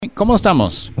¿cómo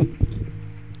estamos?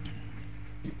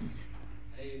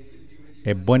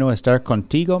 Es bueno estar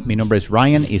contigo. Mi nombre es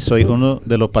Ryan y soy uno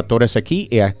de los pastores aquí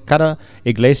y a cada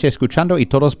iglesia escuchando y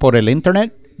todos por el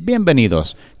internet.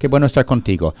 Bienvenidos. Qué bueno estar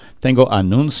contigo. Tengo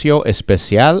anuncio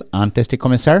especial antes de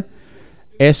comenzar.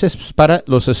 Ese es para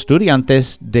los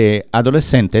estudiantes de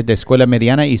adolescentes de escuela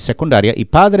mediana y secundaria y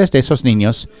padres de esos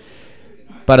niños.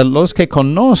 Para los que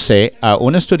conocen a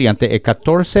un estudiante, el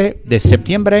 14 de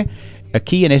septiembre,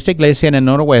 aquí en esta iglesia en el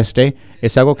noroeste,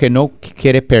 es algo que no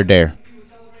quiere perder.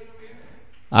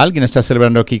 ¿Alguien está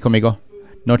celebrando aquí conmigo?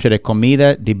 Noche de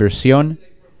comida, diversión.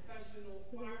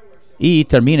 Y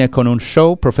termina con un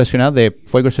show profesional de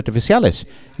fuegos artificiales.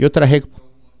 Yo trabajé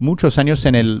muchos años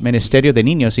en el Ministerio de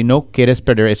Niños y no quieres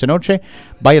perder esa noche.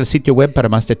 Vaya al sitio web para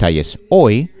más detalles.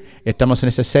 Hoy estamos en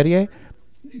esta serie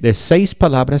de 6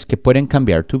 palabras que pueden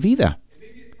cambiar tu vida.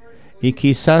 Y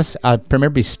quizás al primer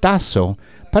vistazo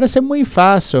parece muy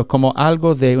fácil, como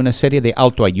algo de una serie de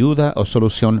autoayuda o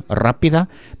solución rápida,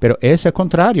 pero es el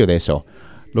contrario de eso.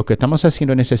 Lo que estamos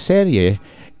haciendo en esa serie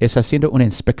es haciendo una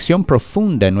inspección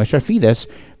profunda en nuestras vidas,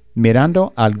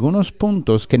 mirando algunos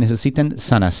puntos que necesitan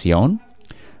sanación,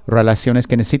 relaciones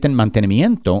que necesitan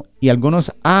mantenimiento y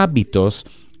algunos hábitos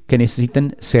que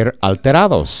necesitan ser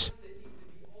alterados.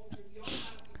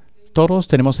 Todos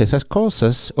tenemos esas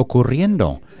cosas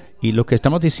ocurriendo. Y lo que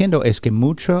estamos diciendo es que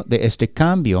mucho de este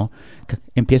cambio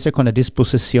empieza con la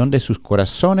disposición de sus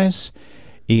corazones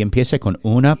y empieza con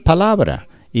una palabra.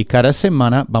 Y cada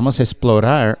semana vamos a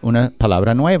explorar una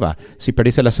palabra nueva. Si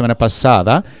perdiste la semana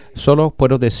pasada, solo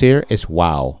puedo decir es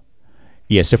wow.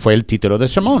 Y ese fue el título del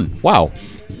sermón. Wow.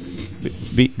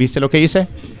 ¿Viste lo que hice?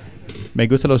 Me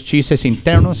gustan los chistes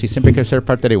internos y siempre quiero ser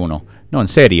parte de uno. No, en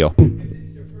serio.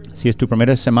 Si es tu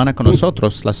primera semana con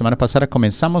nosotros, la semana pasada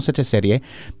comenzamos esta serie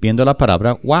viendo la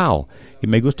palabra wow. Y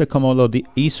me gusta cómo lo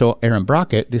hizo Aaron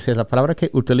Brockett. Dice la palabra que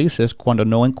utilices cuando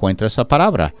no encuentras la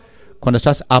palabra. Cuando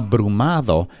estás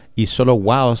abrumado y solo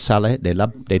wow sale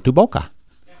de tu boca.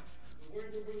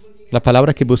 La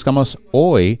palabra que buscamos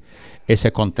hoy es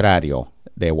el contrario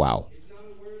de wow.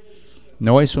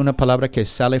 No es una palabra que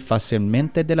sale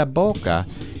fácilmente de la boca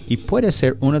y puede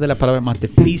ser una de las palabras más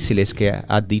difíciles que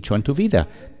has dicho en tu vida.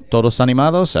 ¿Todos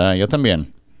animados? Yo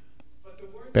también.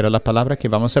 Pero la palabra que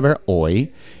vamos a ver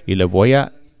hoy, y le voy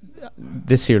a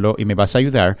decirlo y me vas a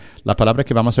ayudar, la palabra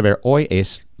que vamos a ver hoy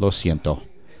es lo siento.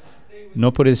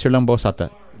 No puedo decirlo en voz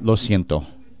alta, lo siento.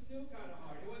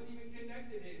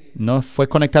 No fue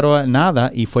conectado a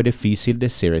nada y fue difícil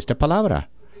decir esta palabra.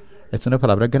 Es una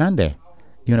palabra grande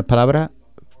y una palabra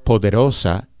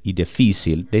poderosa y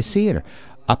difícil decir.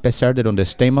 A pesar de donde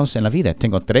estemos en la vida.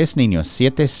 Tengo 3 niños,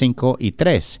 7, 5 y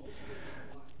 3.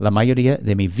 La mayoría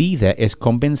de mi vida es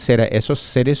convencer a esos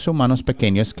seres humanos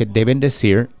pequeños que deben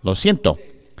decir, lo siento.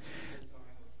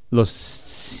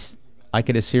 Hay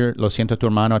que decir, lo siento a tu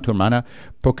hermano, a tu hermana,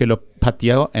 porque lo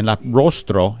pateó en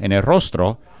el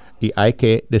rostro, y hay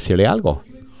que decirle algo.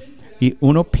 Y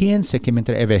uno piensa que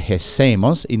mientras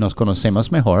envejecemos y nos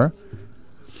conocemos mejor,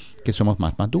 que somos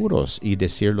más maduros y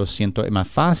decir lo siento es más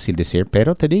fácil decir,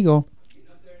 pero te digo,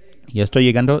 ya estoy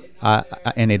llegando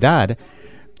en edad,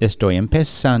 estoy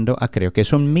empezando a creer que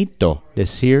es un mito.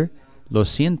 Decir lo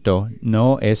siento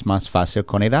no es más fácil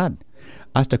con edad,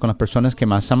 hasta con las personas que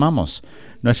más amamos.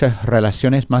 Nuestras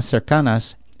relaciones más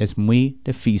cercanas es muy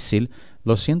difícil,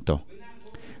 lo siento.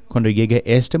 Cuando llegue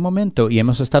este momento y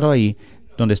hemos estado ahí,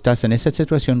 donde estás en esa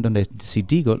situación donde si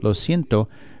digo lo siento,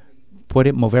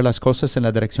 puede mover las cosas en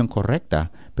la dirección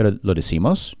correcta, pero ¿lo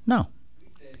decimos? No.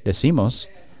 Decimos.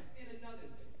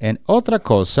 En otra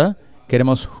cosa,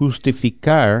 queremos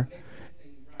justificar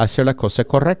hacer la cosa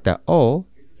correcta. O,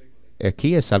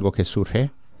 aquí es algo que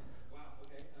surge.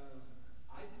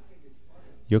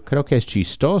 Yo creo que es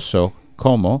chistoso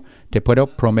cómo te puedo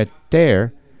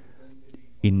prometer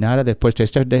y nada después de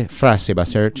esta frase va a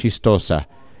ser chistosa.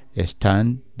 Es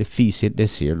tan difícil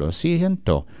decir lo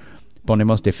siento.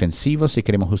 Ponemos defensivos y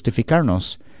queremos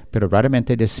justificarnos, pero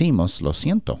raramente decimos lo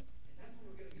siento.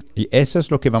 Y eso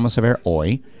es lo que vamos a ver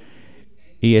hoy.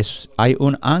 Y hay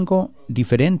un ángulo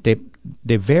diferente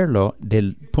de verlo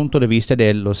del punto de vista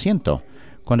de lo siento.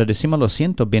 Cuando decimos lo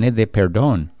siento, viene de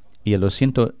perdón. Y el lo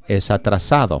siento es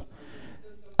atrasado.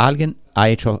 Alguien ha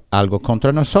hecho algo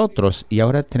contra nosotros y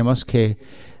ahora tenemos que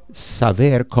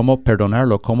saber cómo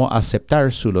perdonarlo, cómo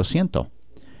aceptar su lo siento.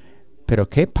 Pero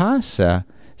 ¿qué pasa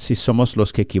si somos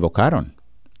los que equivocaron?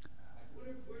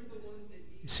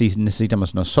 Si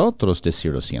necesitamos nosotros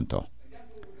decir lo siento.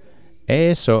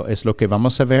 Eso es lo que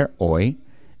vamos a ver hoy.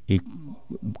 Y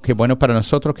qué bueno para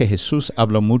nosotros que Jesús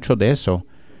habló mucho de eso.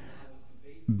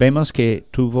 Vemos que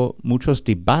tuvo muchos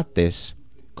debates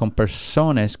con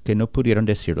personas que no pudieron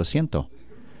decir lo siento.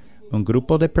 Un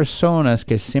grupo de personas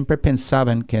que siempre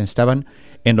pensaban que estaban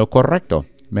en lo correcto.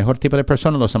 Mejor tipo de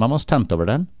personas, los amamos tanto,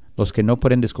 ¿verdad? Los que no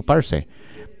pueden disculparse.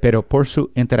 Pero por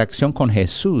su interacción con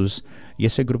Jesús y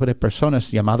ese grupo de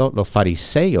personas llamado los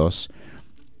fariseos,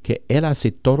 que Él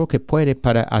hace todo lo que puede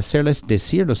para hacerles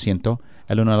decir lo siento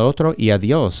el uno al otro y a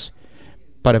Dios.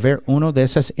 Para ver una de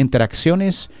esas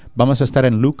interacciones, vamos a estar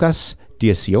en Lucas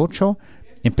 18,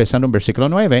 empezando en versículo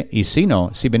 9. Y si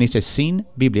viniste sin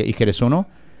Biblia y quieres uno,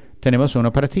 tenemos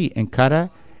uno para ti. En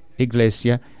cada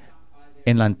iglesia,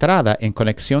 en la entrada, en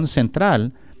conexión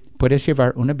central, puedes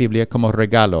llevar una Biblia como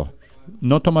regalo.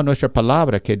 No toma nuestra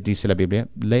palabra que dice la Biblia,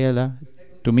 léela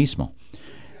tú mismo.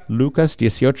 Lucas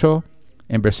 18,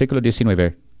 en versículo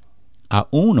 19. A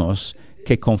unos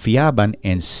que confiaban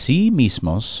en sí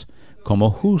mismos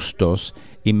como justos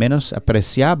y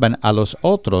menospreciaban a los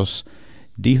otros,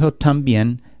 dijo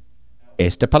también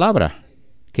esta palabra.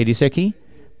 ¿Qué dice aquí?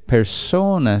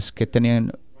 Personas que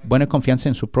tenían buena confianza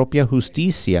en su propia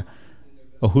justicia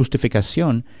o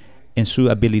justificación, en su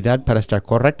habilidad para estar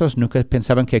correctos, nunca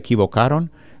pensaban que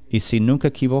equivocaron, y si nunca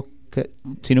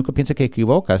piensas que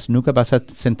equivocas, nunca vas a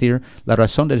sentir la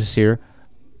razón de decir,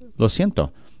 lo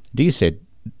siento. Dice,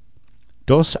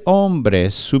 2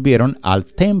 hombres subieron al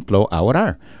templo a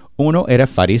orar. Uno era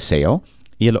fariseo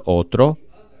y el otro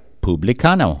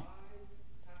publicano.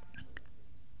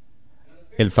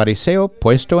 El fariseo,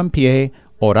 puesto en pie,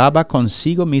 oraba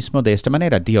consigo mismo de esta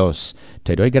manera: Dios,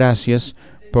 te doy gracias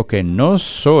porque no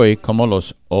soy como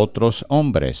los otros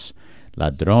hombres,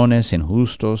 ladrones,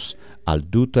 injustos,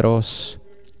 adúlteros,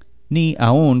 ni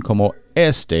aun como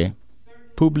este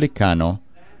publicano.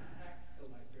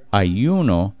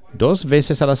 Ayuno 2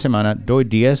 veces a la semana, doy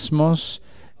diezmos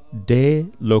de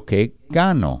lo que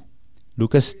gano.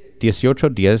 Lucas 18,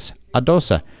 10 a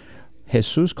 12.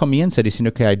 Jesús comienza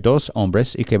diciendo que hay 2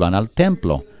 hombres y que van al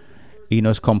templo. Y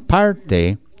nos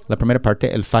comparte la primera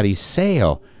parte, el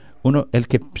fariseo, el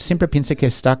que siempre piensa que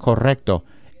está correcto,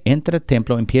 entra al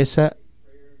templo, empieza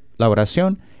la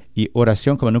oración y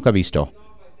oración como nunca visto.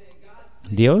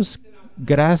 Dios,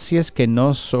 gracias que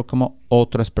no soy como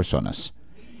otras personas.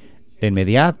 De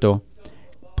inmediato,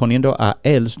 poniendo a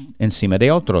Él encima de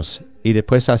otros. Y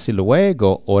después, así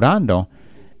luego, orando,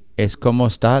 es como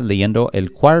está leyendo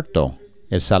el cuarto,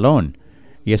 el salón.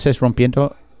 Y ese es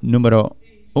rompiendo número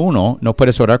 1. No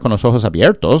puedes orar con los ojos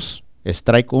abiertos.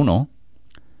 Strike 1.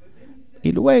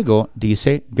 Y luego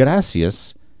dice,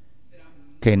 gracias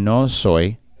que no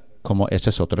soy como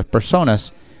estas otras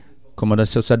personas, como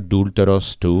esos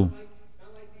adúlteros tú.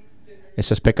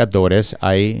 Esos pecadores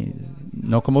hay,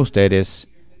 no como ustedes,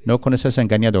 no con esos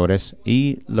engañadores.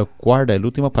 Y lo guarda el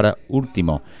último para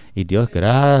último. Y Dios,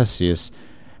 gracias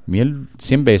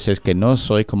 100 veces que no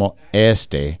soy como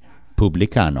este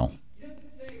publicano.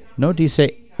 No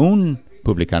dice un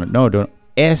publicano, no,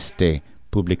 este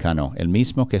publicano, el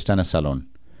mismo que está en el salón.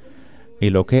 Y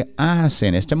lo que hace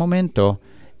en este momento,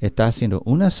 está haciendo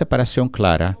una separación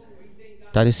clara.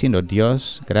 Está diciendo,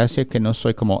 Dios, gracias que no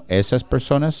soy como esas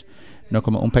personas, no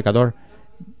como un pecador.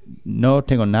 No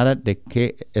tengo nada de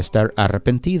que estar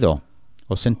arrepentido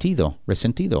o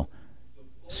resentido.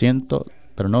 Siento,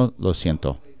 pero no lo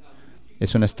siento.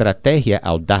 Es una estrategia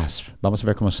audaz. Vamos a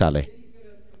ver cómo sale.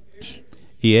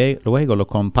 Y luego lo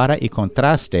compara y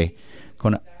contraste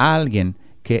con alguien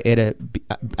que era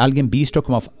alguien visto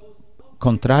como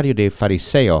contrario de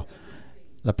fariseo.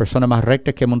 La persona más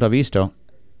recta que el mundo ha visto,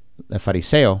 el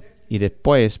fariseo. Y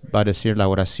después va a decir la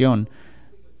oración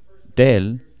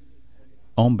del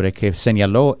hombre que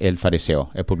señaló el fariseo,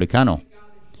 el publicano,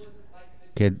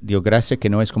 que dio gracia que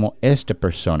no es como esta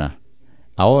persona.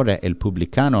 Ahora el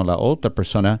publicano, la otra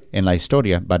persona en la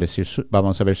historia, va a decir,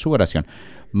 vamos a ver su oración.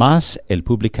 Mas el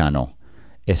publicano,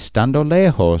 estando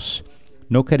lejos,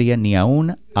 no quería ni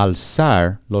aún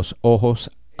alzar los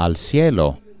ojos al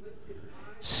cielo,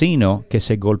 sino que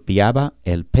se golpeaba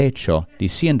el pecho,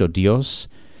 diciendo, Dios,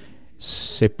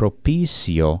 sé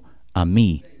propicio a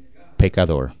mí,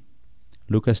 pecador.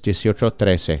 Lucas 18,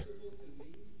 13.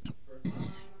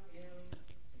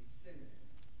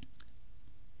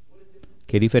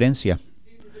 ¿Qué diferencia?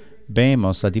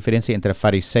 Vemos la diferencia entre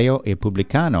fariseo y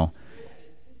publicano.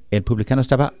 El publicano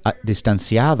estaba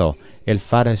distanciado. El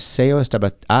fariseo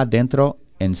estaba adentro,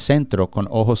 en centro, con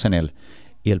ojos en él.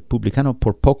 Y el publicano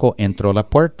por poco entró a la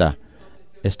puerta.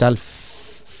 Está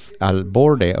al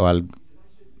borde o al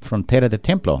frontera del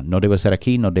templo. No debo estar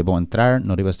aquí, no debo entrar,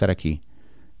 no debo estar aquí,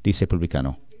 dice el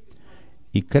publicano.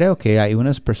 Y creo que hay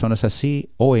unas personas así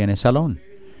hoy en el salón.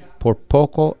 Por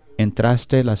poco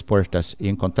entraste las puertas y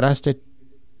encontraste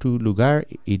tu lugar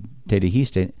y te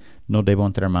dijiste, no debo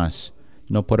entrar más.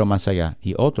 no puedo más allá.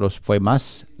 Y otros fue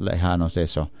más lejanos de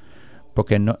eso.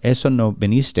 Porque eso no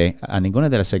viniste a ninguna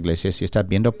de las iglesias y estás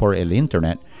viendo por el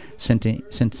internet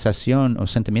sensación o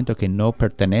sentimiento que no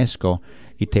pertenezco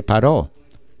y te paró.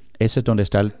 Ese es donde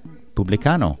está el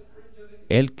publicano.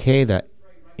 Él queda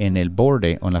en el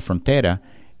borde o en la frontera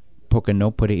porque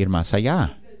no puede ir más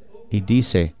allá. Y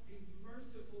dice,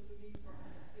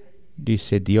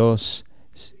 Dios,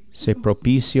 sé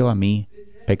propicio a mí,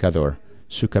 pecador.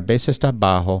 Su cabeza está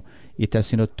abajo y está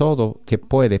haciendo todo que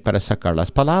puede para sacar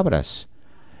las palabras,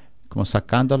 como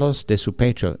sacándolos de su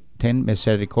pecho. Ten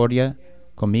misericordia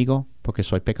conmigo porque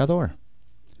soy pecador.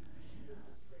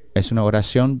 Es una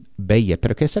oración bella,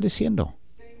 pero ¿qué está diciendo?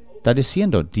 Está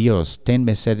diciendo, Dios, ten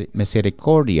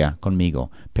misericordia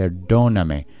conmigo,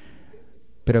 perdóname.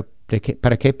 Pero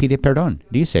 ¿para qué pide perdón?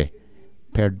 Dice,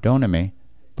 perdóname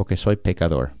porque soy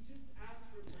pecador.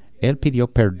 Él pidió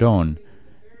perdón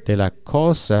de la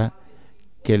cosa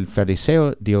que el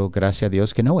fariseo dio gracias a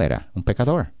Dios que no era, un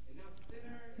pecador.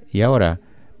 Y ahora,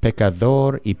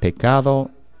 pecador y pecado,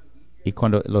 y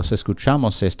cuando los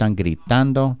escuchamos se están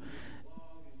gritando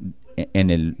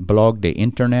en el blog de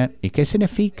internet. ¿Y qué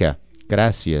significa?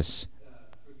 Gracias.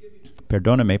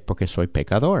 Perdóname porque soy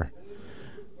pecador.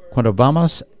 Cuando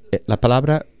vamos,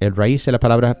 el raíz de la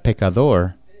palabra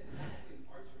pecador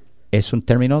es un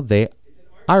término de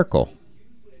arco.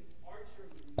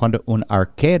 Cuando un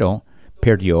arquero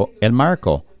perdió el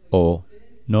marco o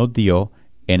no dio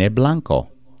en el blanco.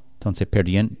 Entonces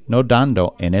no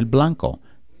dando en el blanco.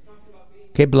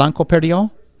 ¿Qué blanco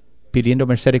perdió? Pidiendo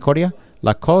misericordia.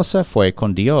 La cosa fue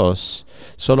con Dios.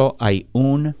 Solo hay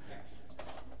un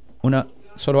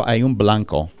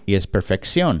blanco y es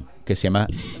perfección, que se llama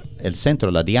el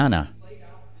centro, la diana.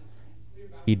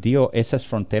 Y dio esas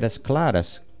fronteras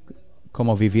claras.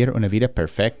 Cómo vivir una vida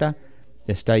perfecta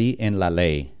está ahí en la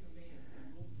ley.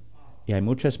 Y hay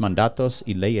muchos mandatos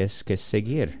y leyes que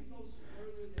seguir.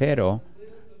 Pero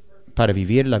para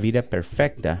vivir la vida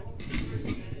perfecta,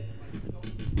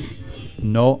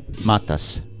 no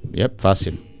matas.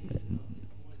 Fácil.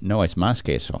 No es más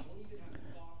que eso.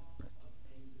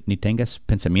 Ni tengas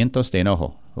pensamientos de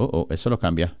enojo. Eso lo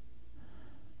cambia.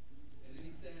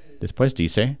 Después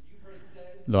dice,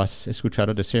 lo has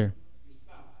escuchado decir,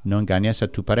 no engañes a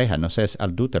tu pareja, no seas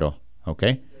adúltero. ¿Ok?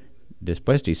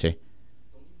 Después dice,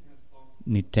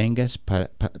 ni tengas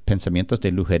pensamientos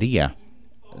de lujuria.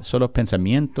 Solo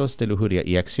pensamientos de lujuria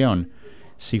y acción.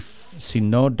 Si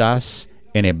no das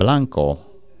en el blanco,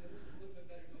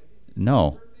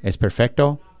 no, ¿es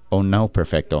perfecto o no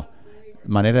perfecto?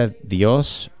 Manera de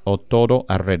Dios o todo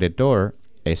alrededor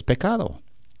es pecado.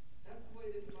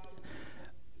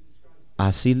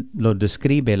 Así lo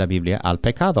describe la Biblia al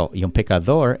pecado. Y un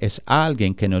pecador es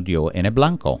alguien que no dio en el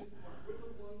blanco.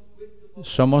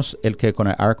 Somos el que con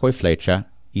el arco y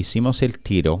flecha hicimos el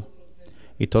tiro.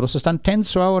 Y todos están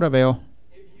tensos ahora, veo.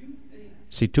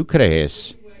 Si tú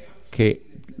crees que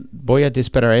voy a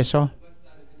disparar eso,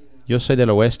 yo soy del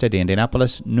oeste de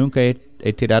Indianápolis, nunca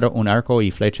he tirado un arco y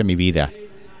flecha en mi vida.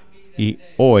 Y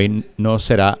hoy no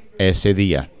será ese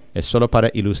día. Es solo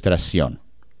para ilustración.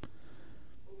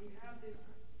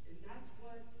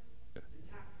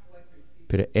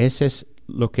 Pero ese es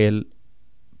lo que el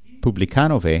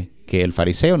publicano ve, que el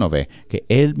fariseo no ve, que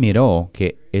él miró,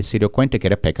 que él se dio cuenta que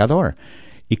era pecador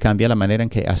y cambia la manera en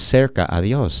que acerca a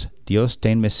Dios. Dios,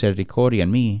 ten misericordia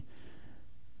en mí,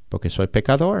 porque soy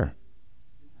pecador.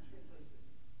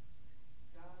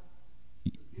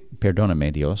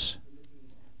 Perdóname, Dios,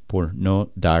 por no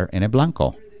dar en el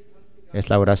blanco. Es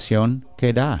la oración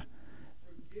que da.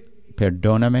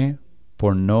 Perdóname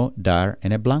por no dar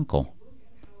en el blanco,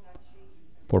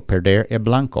 por perder el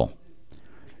blanco.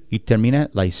 Y termina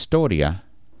la historia.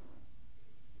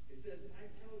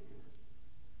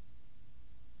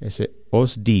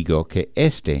 Os digo que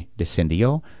éste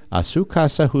descendió a su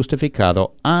casa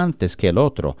justificado antes que el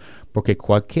otro, porque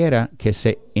cualquiera que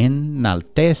se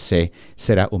enaltece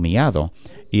será humillado,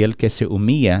 y el que se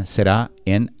humilla será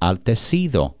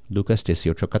enaltecido. Lucas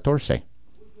 18:14.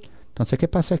 Entonces, ¿qué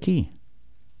pasa aquí?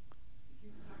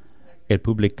 El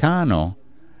publicano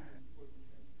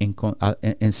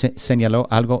señaló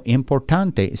algo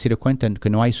importante y se dio cuenta que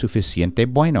no hay suficiente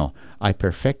bueno. Hay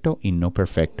perfecto y no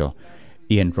perfecto.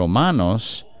 Y en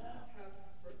Romanos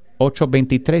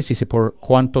 8:23 dice, por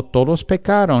cuanto todos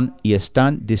pecaron y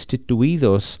están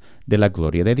destituidos de la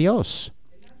gloria de Dios.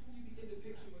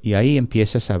 Y ahí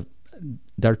empiezas a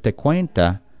darte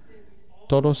cuenta,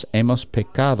 todos hemos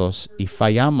pecado y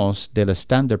fallamos del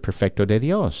estándar perfecto de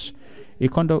Dios. Y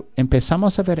cuando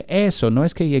empezamos a ver eso, no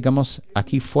es que llegamos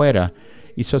aquí fuera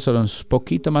y sos un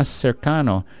poquito más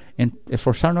cercano, en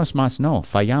esforzarnos más, no,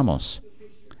 fallamos.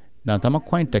 nos damos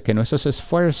cuenta que nuestros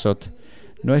esfuerzos,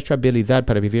 nuestra habilidad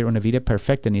para vivir una vida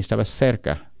perfecta ni estaba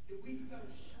cerca.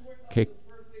 Que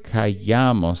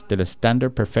callamos del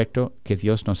estándar perfecto que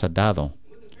Dios nos ha dado.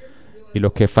 Y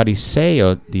lo que el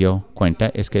fariseo dio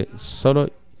cuenta es que solo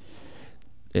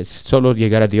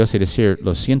llegar a Dios y decir,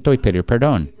 lo siento y pedir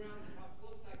perdón.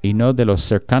 Y no de lo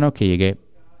cercano que llegué,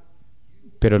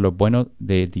 pero lo bueno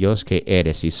de Dios que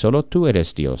eres. Y solo tú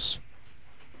eres Dios.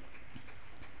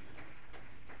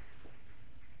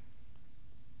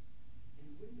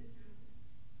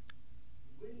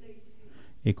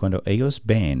 Y cuando ellos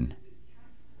ven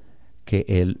que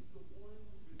el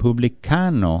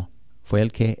publicano fue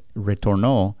el que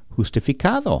retornó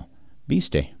justificado,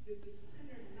 ¿viste?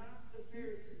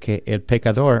 Que el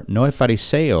pecador, no el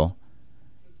fariseo,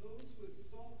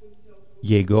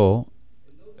 llegó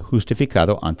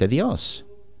justificado ante Dios.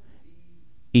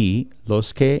 Y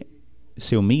los que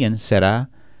se humillan será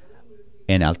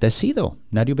enaltecido.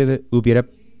 Nadie hubiera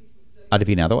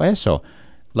adivinado eso.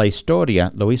 La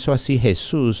historia lo hizo así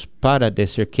Jesús para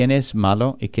decir quién es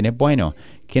malo y quién es bueno.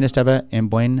 Quién estaba en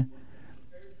bueno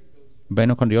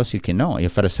con Dios y quién no. Y el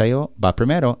fariseo va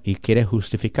primero y quiere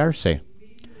justificarse.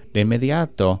 De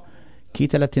inmediato,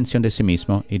 quita la atención de sí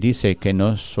mismo y dice que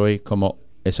no soy como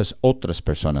esas otras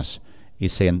personas. Y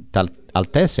se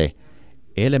enaltece.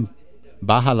 Él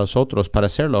baja a los otros para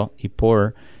hacerlo y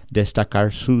por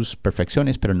destacar sus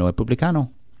perfecciones, pero no el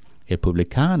publicano. El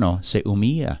publicano se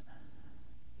humilla.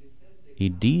 Y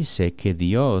dice que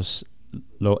Dios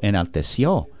lo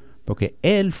enalteció, porque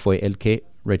Él fue el que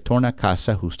retorna a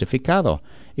casa justificado.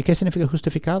 ¿Y qué significa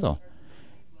justificado?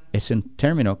 Es un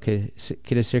término que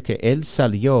quiere decir que Él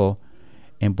salió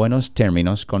en buenos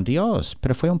términos con Dios,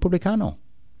 pero fue un publicano.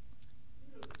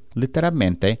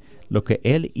 Literalmente, lo que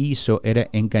Él hizo era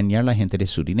engañar a la gente de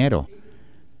su dinero.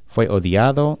 Fue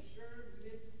odiado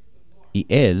y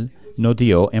Él no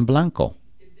dio en blanco.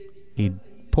 Y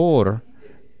por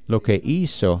lo que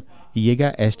hizo, y llega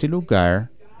a este lugar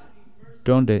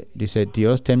donde dice,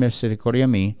 Dios, ten misericordia de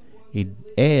mí, y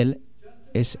Él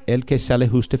es el que sale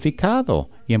justificado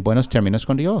y en buenos términos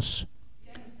con Dios.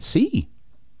 Sí.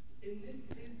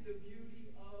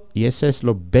 Y ese es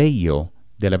lo bello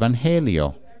del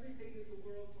Evangelio.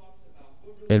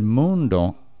 El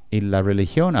mundo y la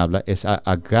religión habla, es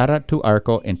agarra tu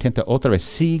arco, intenta otra vez,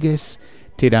 sigues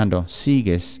tirando,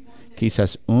 sigues,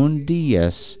 quizás un día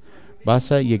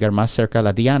vas a llegar más cerca a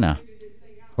la diana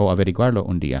o averiguarlo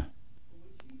un día.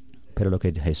 Pero lo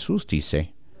que Jesús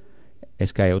dice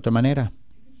es que hay otra manera.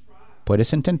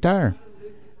 Puedes intentar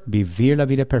vivir la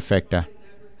vida perfecta,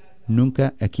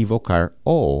 nunca equivocar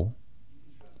o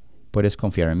puedes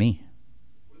confiar en mí.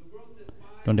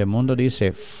 Donde el mundo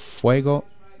dice fuego,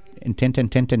 intenta,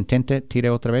 tire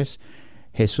otra vez.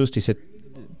 Jesús dice,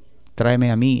 tráeme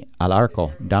a mí al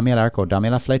arco, dame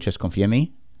las flechas, confía en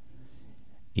mí.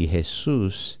 Y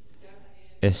Jesús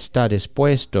está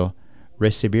dispuesto a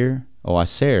recibir o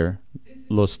hacer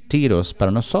los tiros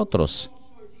para nosotros.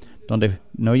 Donde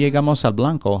no llegamos al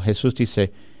blanco, Jesús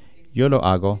dice, yo lo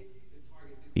hago.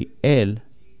 Y Él,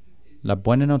 la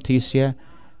buena noticia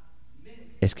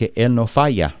es que Él no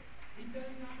falla.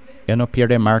 Él no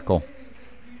pierde marco.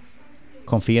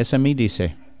 ¿Confías en mí?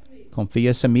 Dice.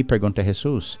 ¿Confías en mí? Pregunta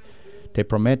Jesús. Te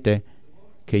promete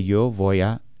que yo voy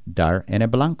a dar en el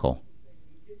blanco.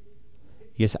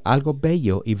 Y es algo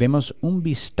bello y vemos un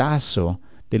vistazo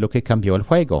de lo que cambió el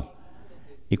juego.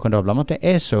 Y cuando hablamos de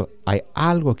eso, hay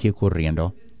algo aquí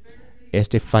ocurriendo.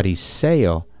 Este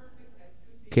fariseo,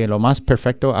 que lo más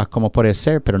perfecto a como puede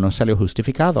ser, pero no salió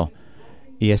justificado.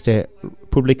 Y este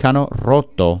publicano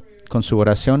roto, con su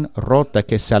oración rota,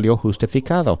 que salió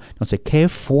justificado. Entonces, ¿qué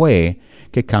fue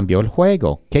que cambió el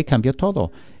juego? ¿Qué cambió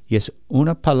todo? Y es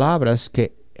unas palabras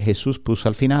que Jesús puso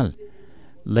al final.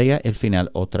 Lea el final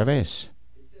otra vez.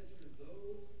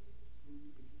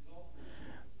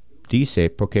 Dice,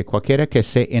 porque cualquiera que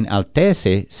se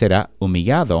enaltece será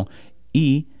humillado,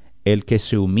 y el que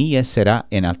se humille será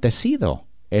enaltecido.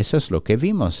 Eso es lo que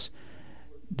vimos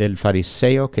del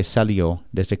fariseo que salió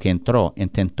desde que entró,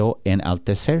 intentó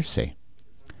enaltecerse.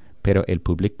 Pero el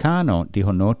publicano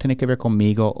dijo, no tiene que ver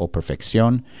conmigo o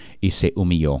perfección, y se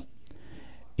humilló.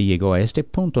 Y llegó a este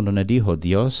punto donde dijo,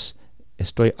 Dios,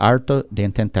 estoy harto de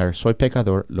intentar, soy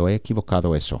pecador, lo he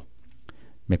equivocado eso.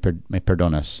 Me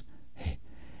perdonas.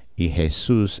 Y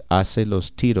Jesús hace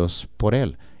los tiros por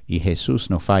él. Y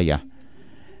Jesús no falla.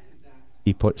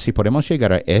 Y si podemos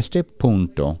llegar a este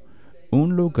punto,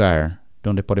 un lugar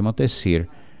donde podemos decir,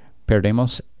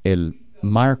 perdemos el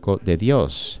marco de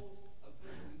Dios.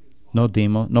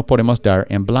 No podemos dar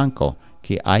en blanco,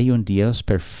 que hay un Dios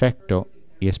perfecto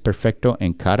y es perfecto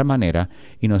en cada manera,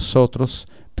 y nosotros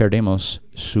perdemos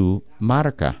su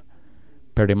marca,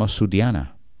 perdemos su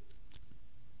diana.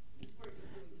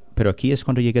 Pero aquí es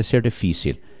cuando llega a ser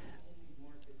difícil.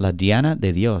 La diana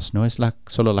de Dios no es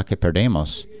solo la que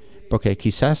perdemos, porque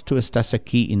quizás tú estás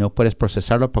aquí y no puedes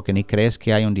procesarlo porque ni crees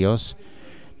que hay un Dios.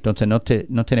 Entonces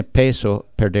no tiene peso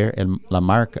perder la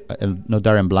marca, el no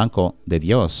dar en blanco de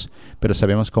Dios. Pero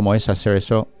sabemos cómo es hacer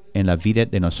eso en la vida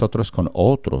de nosotros con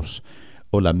otros,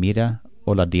 o la mira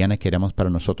o la diana que queremos para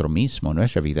nosotros mismos,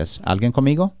 nuestras vidas. ¿Alguien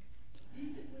conmigo?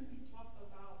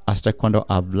 Hasta cuando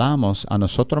hablamos a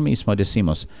nosotros mismos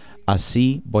decimos,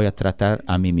 así voy a tratar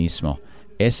a mí mismo.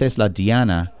 Esa es la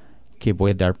diana que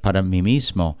voy a dar para mí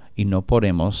mismo y no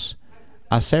podemos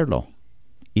hacerlo.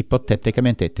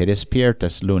 Hipotéticamente, te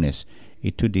despiertas lunes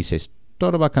y tú dices,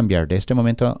 todo va a cambiar de este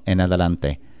momento en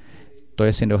adelante. Estoy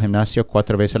haciendo gimnasio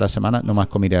 4 veces a la semana, no más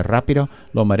comida rápido,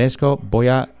 lo merezco, voy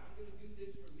a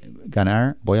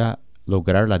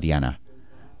lograr la diana.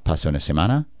 Pasa una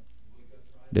semana,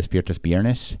 despiertas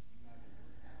viernes,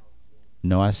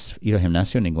 no has ido al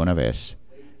gimnasio ninguna vez.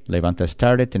 Levantas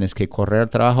tarde, tienes que correr al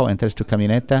trabajo, entras tu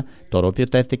camioneta, todo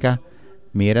hipotética,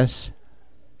 miras,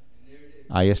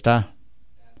 ahí está.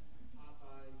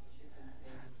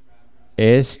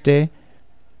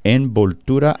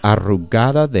 Envoltura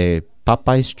arrugada de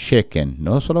Popeye's Chicken.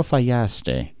 No solo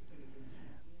fallaste,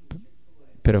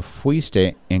 pero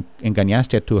fuiste,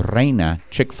 engañaste a tu reina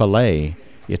Chick-fil-A y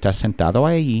estás sentado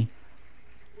ahí.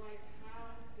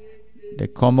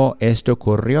 De cómo esto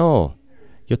ocurrió.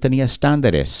 Yo tenía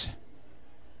estándares.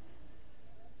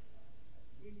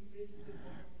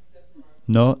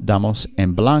 No damos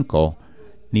en blanco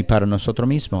ni para nosotros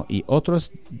mismos. Y otros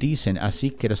dicen,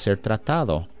 así quiero ser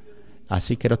tratado.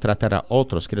 Así quiero tratar a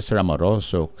otros. Quiero ser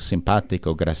amoroso,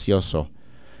 simpático, gracioso.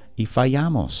 Y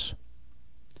fallamos.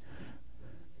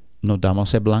 No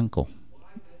damos el blanco.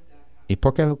 ¿Y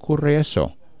por qué ocurre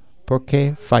eso? ¿Por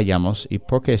qué fallamos y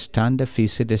por qué es tan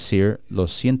difícil decir lo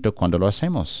siento cuando lo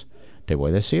hacemos? Te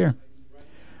voy a decir.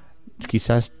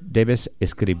 Quizás debes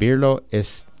escribirlo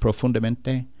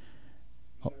profundamente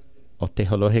o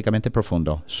teológicamente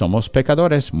profundo. Somos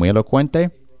pecadores, muy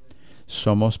elocuente.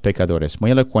 Somos pecadores,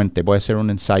 muy elocuente. Voy a hacer un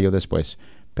ensayo después.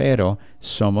 Pero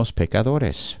somos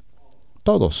pecadores.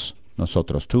 Todos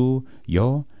nosotros, tú,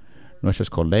 yo, nuestros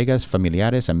colegas,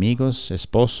 familiares, amigos,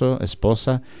 esposo,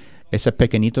 esposa, esos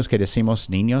pequeñitos que decimos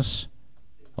niños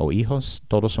o hijos,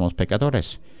 todos somos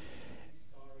pecadores.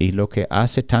 Y lo que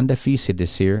hace tan difícil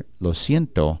decir lo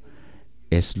siento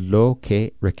es lo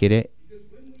que requiere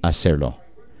hacerlo.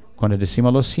 Cuando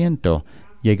decimos lo siento,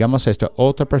 llegamos a esta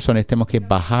otra persona y tenemos que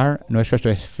bajar nuestras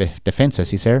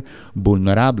defensas y ser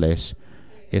vulnerables.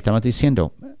 Y estamos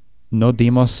diciendo, no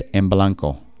dimos en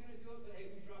blanco,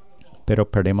 pero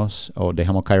perdemos o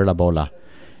dejamos caer la bola.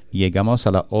 Llegamos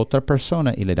a la otra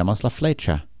persona y le damos la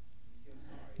flecha.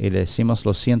 Y le decimos,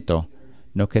 lo siento,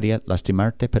 no quería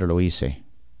lastimarte, pero lo hice.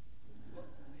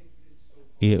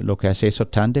 Y lo que hace eso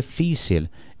tan difícil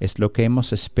es lo que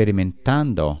hemos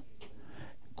experimentado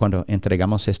cuando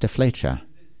entregamos esta flecha.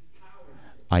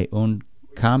 Hay un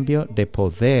cambio de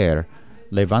poder.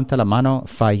 Levanta la mano,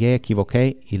 fallé,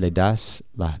 equivoqué, y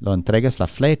lo entregas la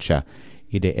flecha.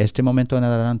 Y de este momento en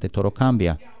adelante todo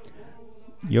cambia.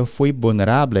 Yo fui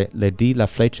vulnerable, le di la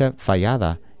flecha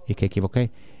fallada y que equivoqué.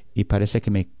 Y parece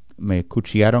que me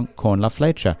cuchillaron con la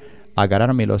flecha.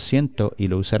 Agarraron mi lo siento y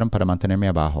lo usaron para mantenerme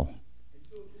abajo,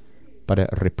 para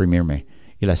reprimirme.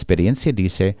 Y la experiencia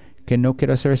dice que no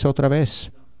quiero hacer eso otra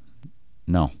vez.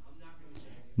 No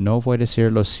voy a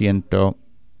decir lo siento.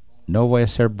 No voy a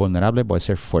ser vulnerable, voy a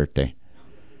ser fuerte.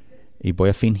 Y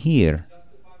voy a fingir,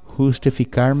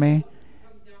 justificarme.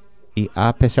 Y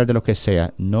a pesar de lo que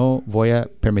sea, no voy a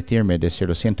permitirme decir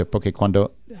lo siento, porque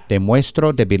cuando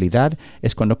demuestro debilidad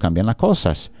es cuando cambian las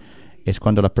cosas. Es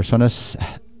cuando las personas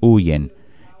huyen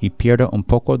y pierdo un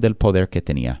poco del poder que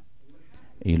tenía.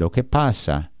 Y lo que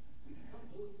pasa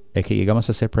es que llegamos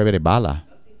a ser prueba de bala.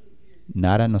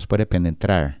 Nada nos puede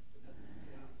penetrar,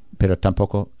 pero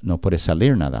tampoco no puede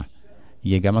salir nada.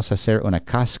 Llegamos a ser una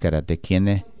cáscara de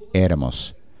quienes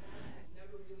éramos.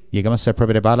 Llegamos a ser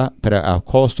prueba de bala, pero a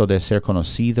costo de ser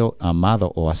conocido,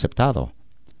 amado o aceptado.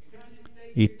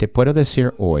 Y te puedo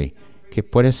decir hoy que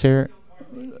puede ser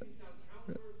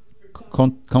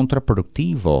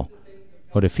contraproductivo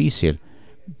o difícil,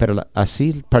 pero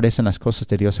así parecen las cosas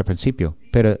de Dios al principio.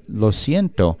 Pero lo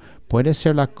siento, puede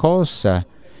ser la cosa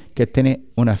que tiene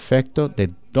un efecto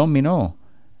de dominó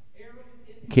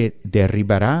que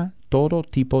derribará todo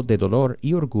tipo de dolor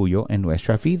y orgullo en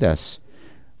nuestras vidas.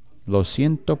 Lo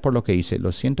siento por lo que hice,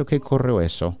 lo siento que ocurrió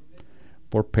eso,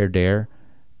 por perder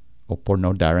o por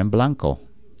no dar en blanco,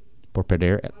 por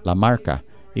perder la marca.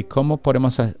 y cómo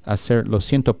podemos hacer lo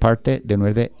siento parte de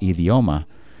nuestro idioma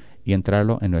y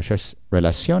entrarlo en nuestras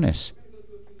relaciones.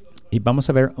 Y vamos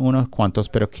a ver unos cuantos,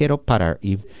 pero quiero parar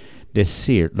y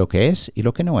decir lo que es y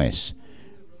lo que no es.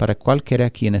 Para cualquiera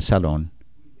aquí en el salón,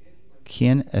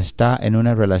 quien está en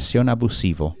una relación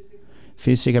abusiva,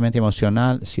 físicamente,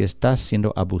 emocional, si está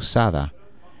siendo abusada,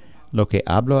 lo que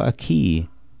hablo aquí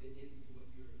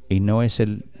y no es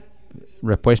el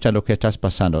respuesta a lo que estás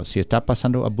pasando. Si está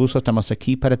pasando abuso, estamos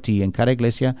aquí para ti. En cada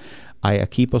iglesia hay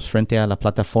equipos frente a la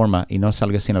plataforma y no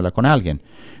salgas sin hablar con alguien.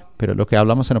 Pero lo que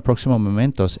hablamos en los próximos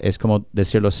momentos es como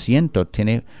decir lo siento,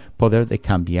 tiene poder de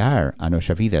cambiar a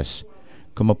nuestras vidas.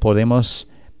 Como podemos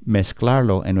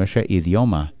mezclarlo en nuestro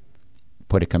idioma,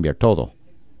 puede cambiar todo.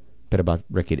 Pero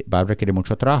va a requerir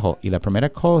mucho trabajo. Y la primera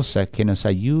cosa que nos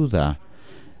ayuda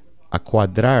a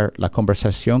cuadrar la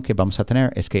conversación que vamos a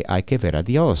tener es que hay que ver a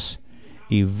Dios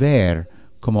y ver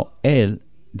cómo Él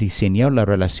diseñó la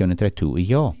relación entre tú y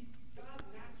yo.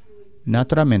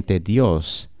 Naturalmente,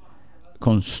 Dios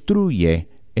construye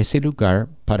ese lugar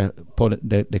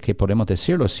de que podemos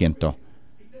decir lo siento.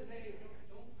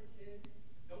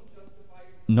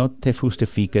 No te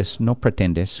justifiques, no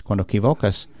pretendes. Cuando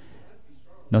equivocas,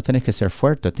 no tienes que ser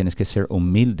fuerte, tienes que ser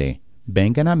humilde.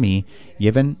 Vengan a mí,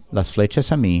 lleven las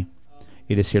flechas a mí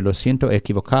y decir, lo siento, he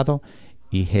equivocado.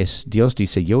 Y Dios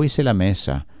dice, yo hice la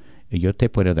mesa y yo te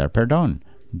puedo dar perdón.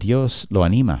 Dios lo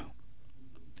anima.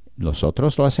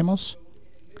 ¿Nosotros lo hacemos?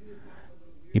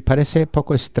 Y parece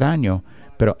poco extraño,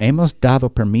 pero hemos dado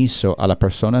permiso a la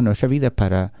persona en nuestra vida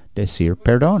para decir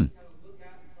perdón.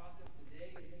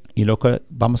 Y lo que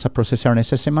vamos a procesar en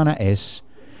esta semana es,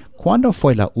 ¿cuándo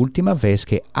fue la última vez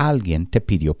que alguien te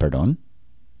pidió perdón?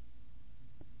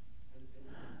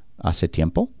 ¿Hace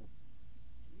tiempo?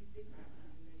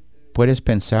 ¿Puedes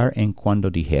pensar en cuando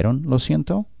dijeron lo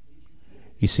siento?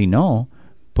 Y si no,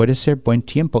 puede ser buen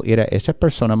tiempo ir a esa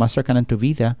persona más cercana en tu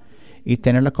vida y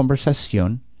tener la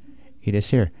conversación y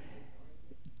decir,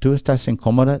 ¿tú estás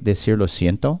incómoda de decir lo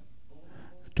siento?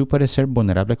 ¿Tú puedes ser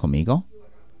vulnerable conmigo?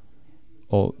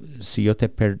 ¿O si yo te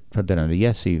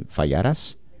perdonaría si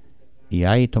fallaras? Y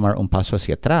ahí tomar un paso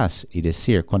hacia atrás y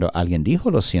decir, cuando alguien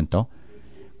dijo lo siento,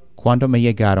 cuando me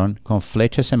llegaron con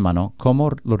flechas en mano,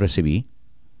 ¿cómo lo recibí?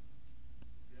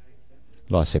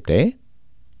 ¿Lo acepté?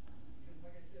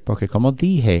 Porque como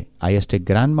dije, hay este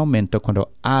gran momento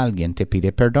cuando alguien te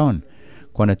pide perdón,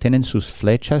 cuando tienen sus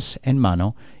flechas en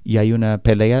mano y hay una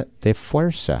pelea de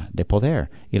fuerza, de poder.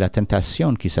 Y la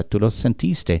tentación, quizá tú lo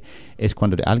sentiste, es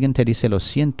cuando alguien te dice lo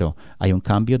siento, hay un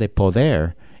cambio de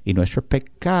poder y nuestro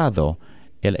pecado,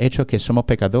 el hecho que somos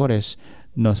pecadores,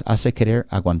 nos hace querer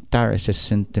aguantar ese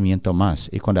sentimiento más.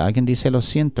 Y cuando alguien dice lo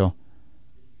siento,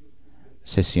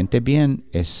 se siente bien,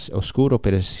 es oscuro,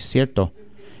 pero es cierto.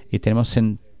 Y tenemos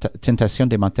tentación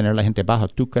de mantener a la gente bajo.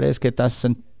 Tú crees que estás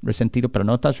resentido, pero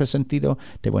no estás resentido.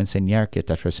 Te voy a enseñar que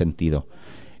estás resentido.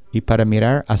 Y para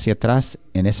mirar hacia atrás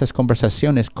en esas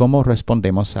conversaciones, ¿cómo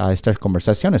respondemos a estas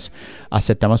conversaciones?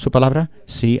 ¿Aceptamos su palabra?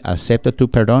 Sí, acepto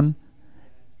tu perdón.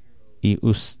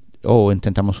 O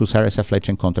intentamos usar esa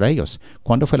flecha en contra de ellos.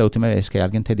 ¿Cuándo fue la última vez que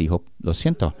alguien te dijo, lo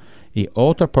siento? Y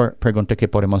otra pregunta que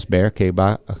podemos ver que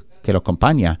lo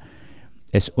acompaña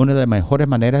es una de las mejores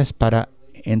maneras para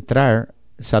entrar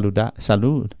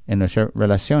salud en nuestra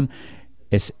relación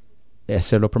es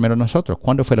hacerlo primero nosotros.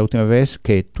 ¿Cuándo fue la última vez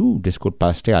que tú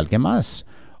disculpaste a alguien más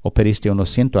o pediste un lo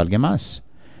siento a alguien más?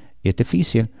 Y es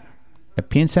difícil.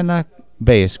 Piensa en la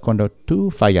vez cuando tú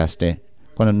fallaste,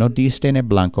 cuando no diste en el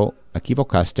blanco,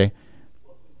 equivocaste.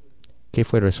 ¿Qué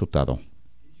fue el resultado?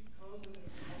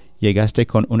 ¿Llegaste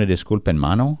con una disculpa en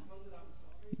mano?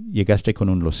 ¿Llegaste con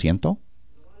un lo siento?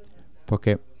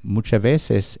 Porque muchas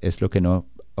veces es lo que no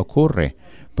ocurre,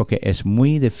 porque es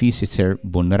muy difícil ser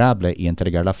vulnerable y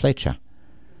entregar la flecha.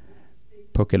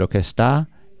 Porque lo que está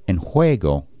en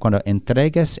juego, cuando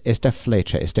entregas esta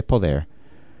flecha, este poder,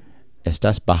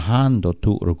 estás bajando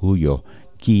tu orgullo,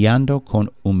 guiando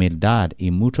con humildad,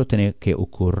 y mucho tiene que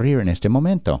ocurrir en este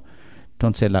momento.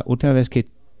 Entonces, la última vez que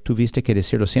tuviste que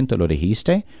decir lo siento, ¿lo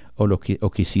dijiste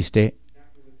o quisiste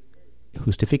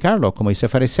justificarlo, como dice el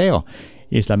fariseo?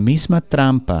 Y es la misma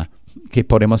trampa que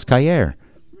podemos caer.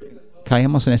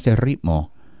 Caemos en este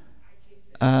ritmo.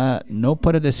 No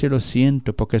puedo decir lo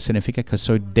siento porque significa que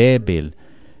soy débil.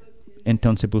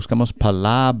 Entonces buscamos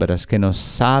palabras que nos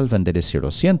salven de decir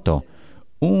lo siento.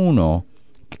 Uno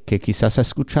que quizás has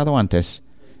escuchado antes,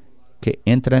 que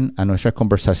entran a nuestras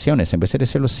conversaciones. En vez de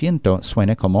decir lo siento,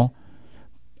 suena como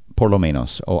por lo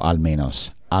menos o al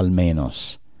menos. Al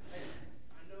menos.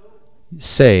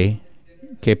 Sé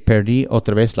que perdí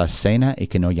otra vez la cena y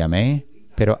que no llamé,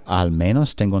 pero al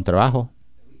menos tengo un trabajo.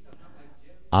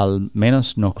 al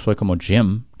menos no soy como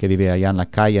Jim, que vive allá en la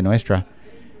calle nuestra.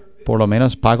 Por lo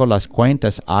menos pago las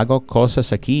cuentas, hago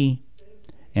cosas aquí.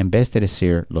 En vez de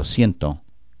decir, lo siento,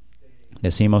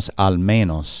 decimos al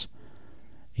menos.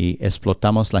 Y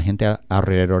explotamos la gente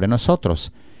alrededor de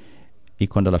nosotros. Y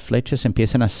cuando las flechas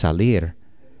empiezan a salir,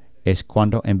 es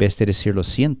cuando en vez de decir lo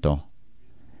siento,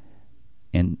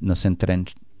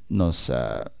 nos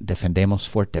defendemos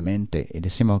fuertemente y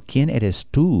decimos, ¿quién eres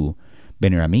tú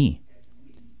venir a mí?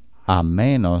 A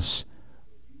menos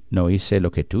no hice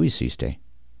lo que tú hiciste.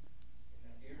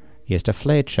 Y esta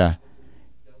flecha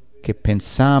que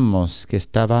pensamos que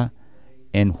estaba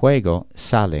en juego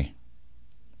sale.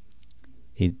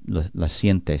 Y la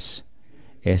sientes.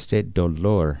 Este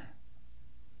dolor.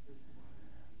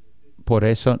 Por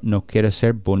eso no quiero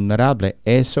ser vulnerable.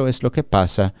 Eso es lo que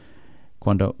pasa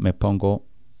cuando me pongo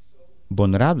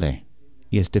vulnerable.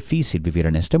 Y es difícil vivir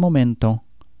en este momento.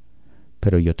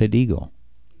 Pero yo te digo,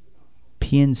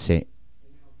 piense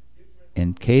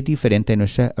en qué diferente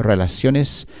nuestras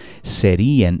relaciones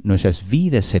serían, nuestras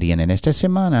vidas serían en esta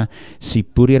semana si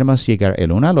pudiéramos llegar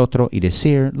el uno al otro y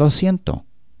decir, lo siento.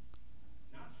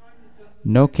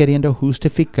 No queriendo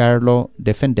justificarlo,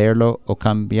 defenderlo o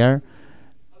cambiar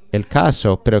el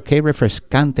caso, pero qué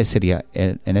refrescante sería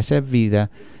en esa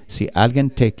vida si alguien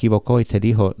te equivocó y te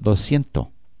dijo, lo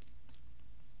siento.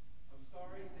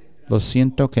 Lo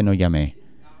siento que no llamé.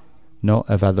 No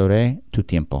valoré tu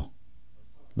tiempo.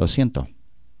 Lo siento.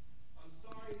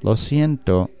 Lo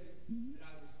siento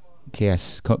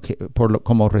por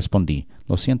cómo respondí.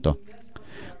 Lo siento.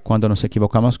 Cuando nos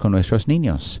equivocamos con nuestros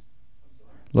niños.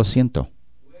 Lo siento.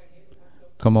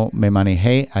 Como me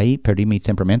manejé ahí, perdí mi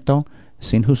temperamento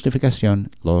sin justificación.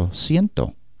 Lo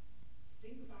siento.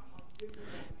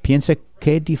 Piensa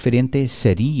qué diferente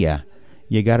sería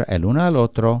llegar el uno al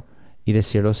otro y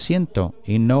decir lo siento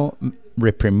y no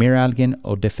reprimir a alguien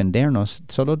o defendernos,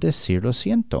 solo decir lo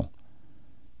siento.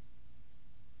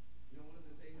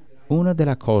 Una de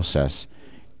las cosas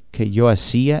que yo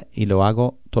hacía y lo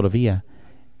hago todavía,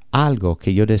 algo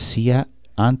que yo decía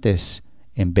antes,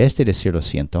 en vez de decir lo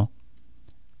siento,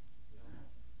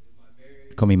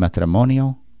 con mi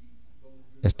matrimonio,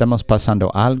 estamos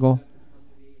pasando algo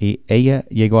y ella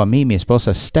llegó a mí, mi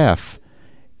esposa Steph,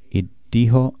 y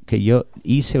dijo que yo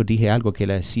hice o dije algo que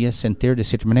le hacía sentir de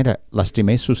cierta manera,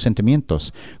 lastimé sus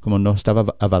sentimientos, como no estaba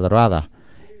valorada.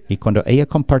 Y cuando ella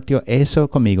compartió eso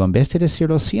conmigo, en vez de decir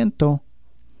lo siento,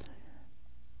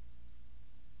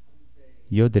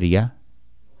 yo diría,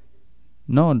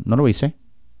 no lo hice.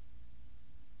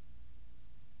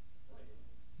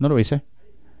 No lo hice.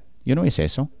 Yo no hice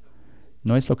eso.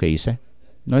 No es lo que hice.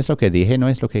 No es lo que dije. No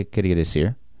es lo que quería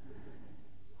decir.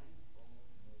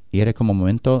 Y era como un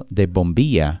momento de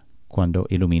bombilla cuando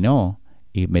iluminó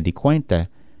y me di cuenta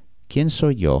quién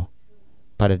soy yo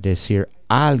para decir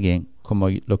a alguien como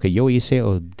lo que yo hice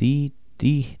o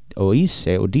dije,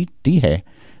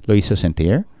 lo hizo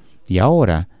sentir. Y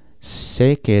ahora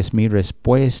sé que mi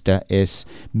respuesta es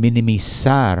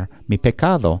minimizar mi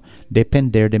pecado,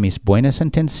 depender de mis buenas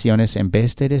intenciones en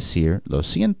vez de decir lo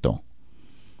siento.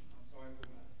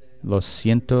 Lo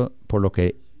siento por lo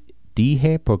que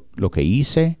dije, por lo que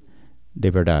hice, de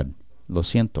verdad, lo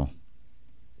siento.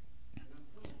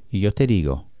 Y yo te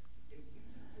digo,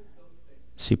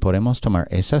 si podemos tomar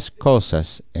esas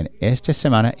cosas en esta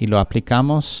semana y lo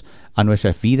aplicamos a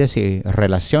nuestras vidas y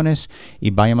relaciones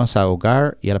y vayamos al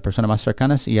hogar y a las personas más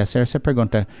cercanas y hacer esa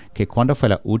pregunta que ¿cuándo fue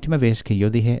la última vez que yo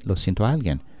dije lo siento a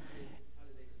alguien?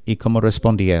 ¿Y cómo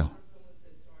respondí él?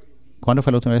 ¿Cuándo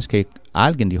fue la última vez que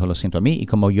alguien dijo lo siento a mí? ¿Y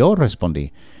cómo yo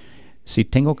respondí? Si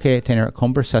tengo que tener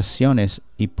conversaciones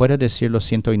y puedo decir lo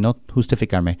siento y no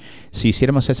justificarme, si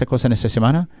hiciéramos esa cosa en esta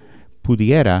semana,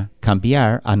 pudiera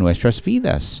cambiar a nuestras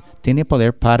vidas. Tiene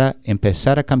poder para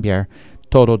empezar a cambiar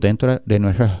todo dentro de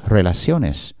nuestras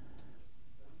relaciones.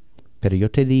 Pero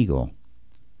yo te digo,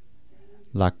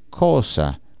 la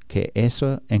cosa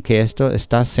en que esto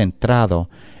está centrado,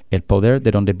 el poder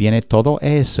de donde viene todo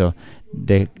eso,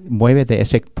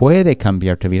 puede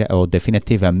cambiar tu vida o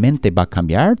definitivamente va a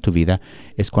cambiar tu vida,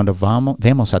 es cuando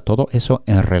vemos a todo eso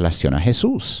en relación a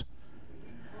Jesús.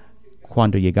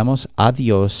 Cuando llegamos a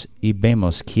Dios y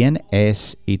vemos quién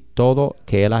es y todo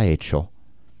que Él ha hecho.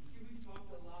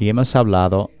 Y hemos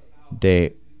hablado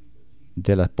de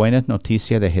las buenas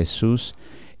noticias de Jesús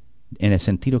en el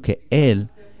sentido que Él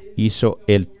hizo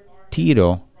el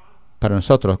tiro para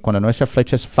nosotros. Cuando nuestras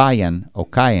flechas fallan o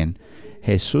caen,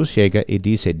 Jesús llega y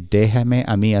dice, déjame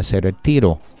a mí hacer el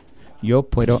tiro. Yo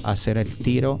puedo hacer el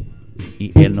tiro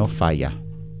y Él no falla.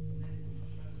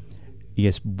 Y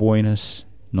es buenas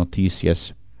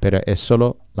noticias, pero es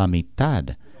solo la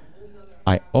mitad.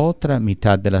 hay otra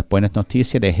mitad de las buenas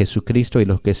noticias de Jesucristo y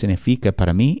lo que significa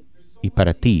para mí y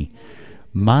para ti.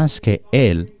 Más que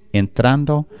Él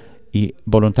entrando y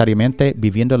voluntariamente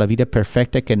viviendo la vida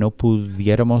perfecta que no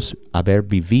pudiéramos haber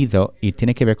vivido, y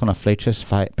tiene que ver con las flechas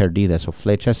perdidas o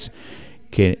flechas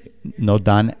que no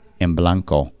dan en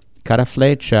blanco. Cada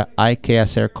flecha hay que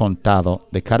hacer contado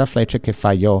de cada flecha que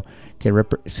falló, que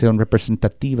son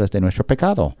representativas de nuestro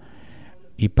pecado.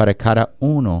 Y para cada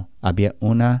uno había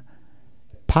una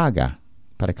paga.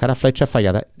 Para cada flecha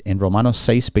fallada, en Romanos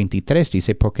 6:23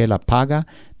 dice, porque la paga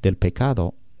del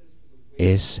pecado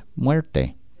es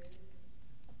muerte.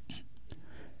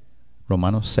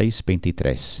 Romanos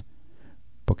 6:23.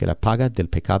 Porque la paga del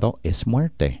pecado es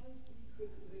muerte.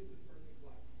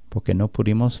 Porque no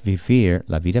pudimos vivir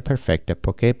la vida perfecta.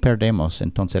 Porque perdemos.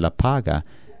 Entonces la paga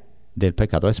del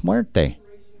pecado es muerte.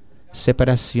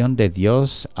 Separación de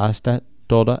Dios hasta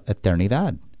toda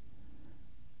eternidad.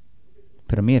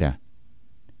 Pero mira,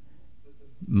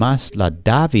 mas la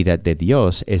dávida de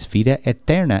Dios es vida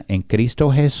eterna en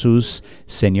Cristo Jesús,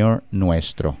 Señor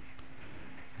nuestro.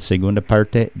 Segunda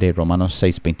parte de Romanos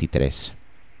 6:23.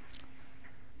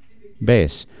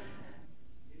 ¿Ves?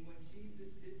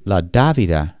 La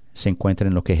dávida se encuentra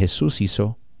en lo que Jesús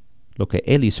hizo, lo que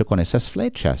Él hizo con esas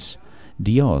flechas.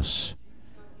 Dios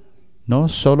no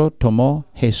solo tomó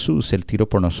Jesús el tiro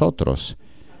por nosotros,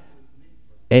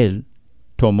 Él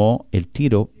tomó el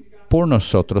tiro por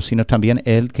nosotros, sino también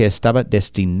Él que estaba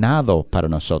destinado para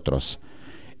nosotros.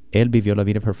 Él vivió la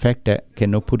vida perfecta que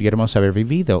no pudiéramos haber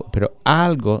vivido, pero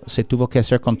algo se tuvo que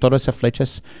hacer con todas esas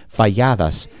flechas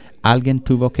falladas. Alguien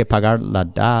tuvo que pagar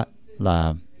la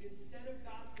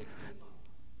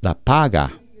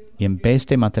paga, y en vez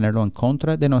de mantenerlo en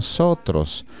contra de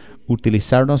nosotros,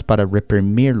 utilizarnos para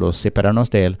reprimirlos, separarnos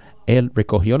de Él, Él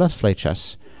recogió las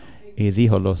flechas y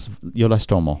dijo, yo las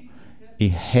tomo. Y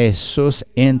Jesús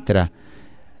entra,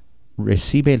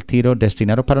 recibe el tiro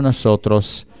destinado para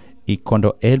nosotros, y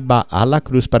cuando Él va a la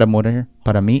cruz para morir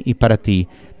para mí y para ti,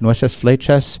 nuestras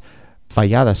flechas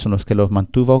falladas son los que los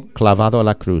mantuvo clavado a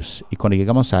la cruz. Y cuando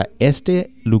llegamos a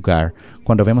este lugar,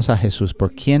 cuando vemos a Jesús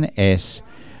por quien es,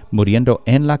 muriendo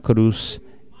en la cruz,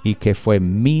 y que fue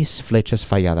mis flechas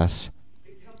falladas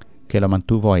que lo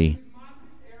mantuvo ahí,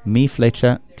 mi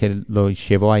flecha que lo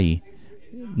llevó ahí,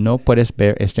 no puedes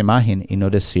ver esta imagen y no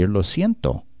decir, lo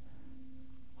siento.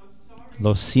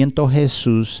 Lo siento,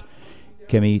 Jesús,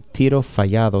 que mi tiro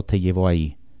fallado te llevó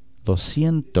ahí. Lo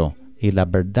siento. Y la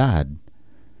verdad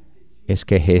es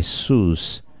que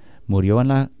Jesús murió en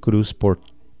la cruz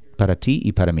para ti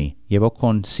y para mí. Llevó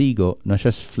consigo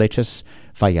nuestras flechas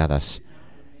falladas,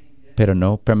 pero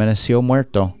no permaneció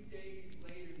muerto.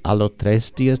 A los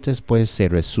 3 días después se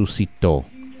resucitó.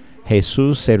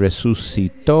 Jesús se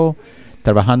resucitó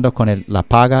trabajando con la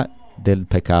paga del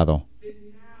pecado.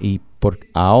 Y por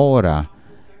ahora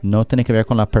no tiene que ver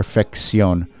con la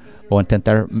perfección o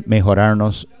intentar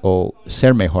mejorarnos o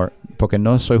ser mejor, porque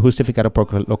no soy justificado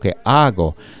por lo que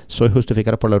hago. Soy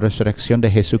justificado por la resurrección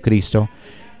de Jesucristo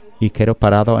y quedo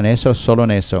parado en eso, solo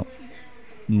en eso.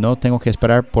 No tengo que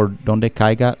esperar por donde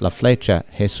caiga la flecha.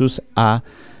 Jesús ha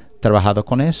trabajado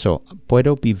con eso.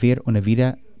 Puedo vivir una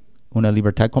vida, una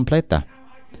libertad completa.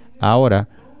 Ahora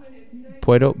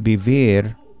puedo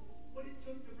vivir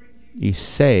y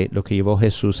sé lo que llevó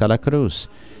Jesús a la cruz.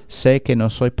 Sé que no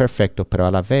soy perfecto, pero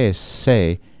a la vez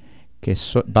sé que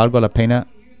valgo la pena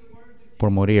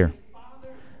por morir.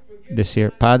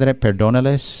 Decir, Padre,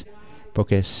 perdónales,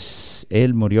 porque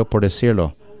Él murió por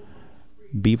decirlo.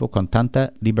 Vivo con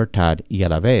tanta libertad, y a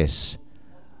la vez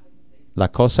la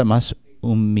cosa más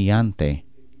humillante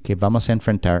que vamos a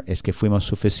enfrentar es que fuimos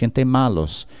suficientemente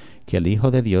malos que el Hijo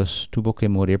de Dios tuvo que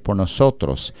morir por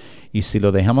nosotros. Y si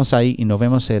lo dejamos ahí y no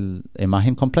vemos la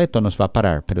imagen completa, nos va a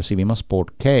parar. Pero si vimos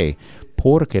por qué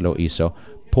lo hizo,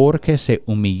 porque se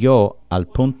humilló al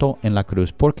punto en la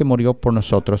cruz, porque murió por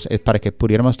nosotros, es para que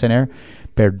pudiéramos tener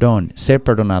perdón, ser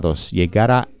perdonados,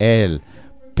 llegar a Él,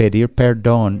 pedir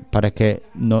perdón, para que,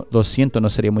 lo siento, no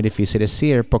sería muy difícil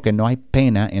decir, porque no hay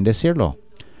pena en decirlo.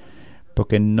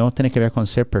 Porque no tiene que ver con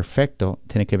ser perfecto,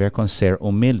 tiene que ver con ser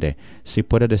humilde. Si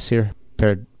puedo decir,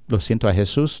 lo siento a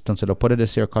Jesús, entonces lo puedo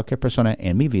decir a cualquier persona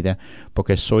en mi vida,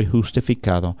 porque soy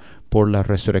justificado por la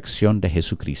resurrección de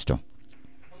Jesucristo.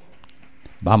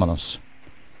 Vámonos.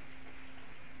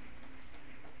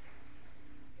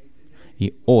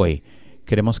 Y hoy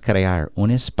queremos crear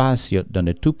un espacio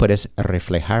donde tú puedes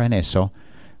reflejar en eso,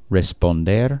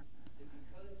 responder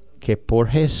que por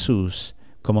Jesús,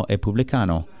 como el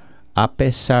publicano, a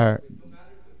pesar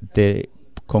de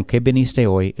con qué viniste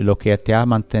hoy, lo que te ha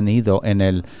mantenido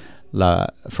en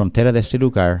la frontera de este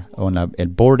lugar o en el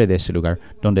borde de este lugar,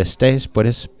 donde estés,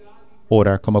 puedes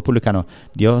orar como publicano.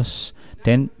 Dios,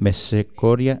 ten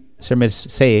misericordia, sé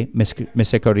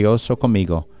misericordioso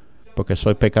conmigo, porque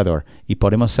soy pecador. Y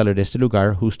podemos salir de este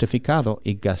lugar justificado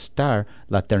y gastar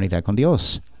la eternidad con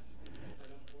Dios.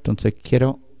 Entonces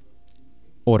quiero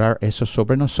orar eso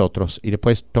sobre nosotros y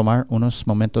después tomar unos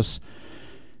momentos,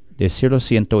 decir lo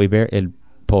siento y ver el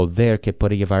poder que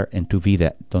puede llevar en tu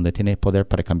vida, donde tiene poder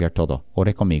para cambiar todo.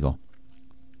 Ore conmigo.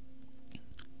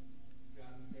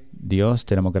 Dios,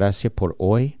 te damos gracias por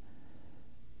hoy.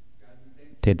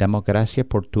 Te damos gracias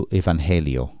por tu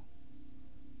evangelio.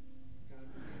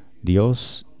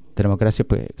 Dios, te damos gracias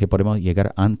que podemos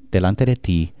llegar delante de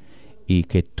ti y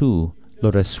que tú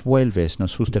lo resuelves,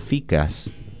 nos justificas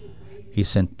y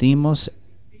sentimos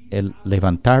el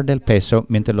levantar del peso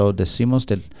mientras lo decimos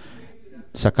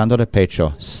sacando del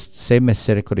pecho. Sé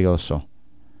misericordioso.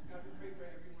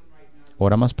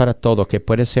 Oramos para todo, que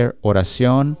puede ser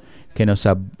oración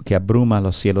que abruma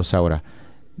los cielos ahora.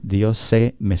 Dios,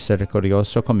 sé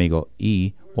misericordioso conmigo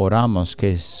y oramos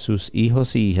que sus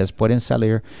hijos y hijas pueden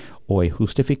salir hoy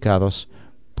justificados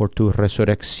por tu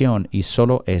resurrección y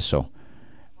solo eso.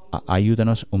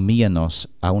 Ayúdanos, humíllanos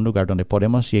a un lugar donde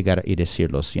podemos llegar y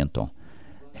decir lo siento.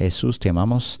 Jesús, te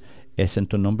amamos. Es en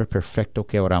tu nombre perfecto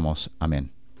que oramos.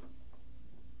 Amén.